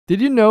Did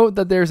you know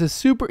that there's a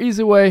super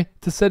easy way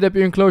to set up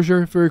your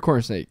enclosure for your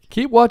corn snake?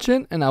 Keep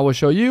watching and I will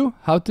show you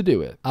how to do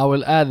it. I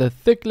will add a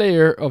thick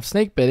layer of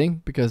snake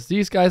bedding because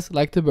these guys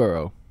like to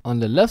burrow. On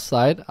the left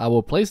side, I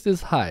will place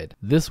this hide.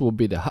 This will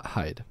be the hot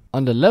hide.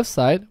 On the left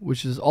side,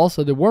 which is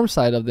also the warm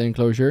side of the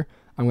enclosure,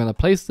 I'm going to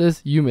place this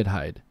humid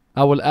hide.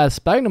 I will add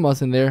sphagnum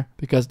moss in there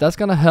because that's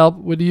going to help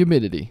with the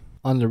humidity.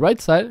 On the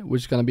right side,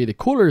 which is going to be the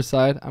cooler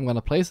side, I'm going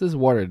to place this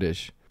water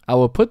dish. I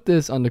will put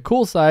this on the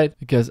cool side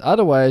because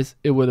otherwise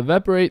it would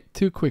evaporate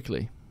too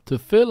quickly. To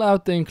fill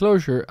out the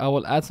enclosure, I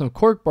will add some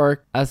cork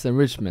bark as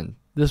enrichment.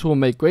 This will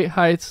make great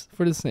hides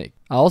for the snake.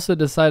 I also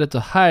decided to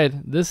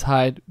hide this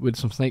hide with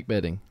some snake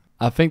bedding.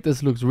 I think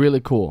this looks really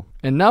cool.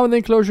 And now the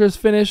enclosure is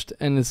finished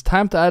and it's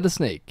time to add a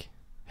snake.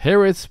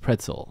 Here is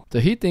Pretzel.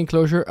 To heat the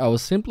enclosure, I will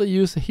simply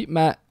use a heat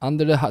mat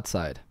under the hot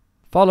side.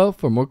 Follow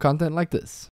for more content like this.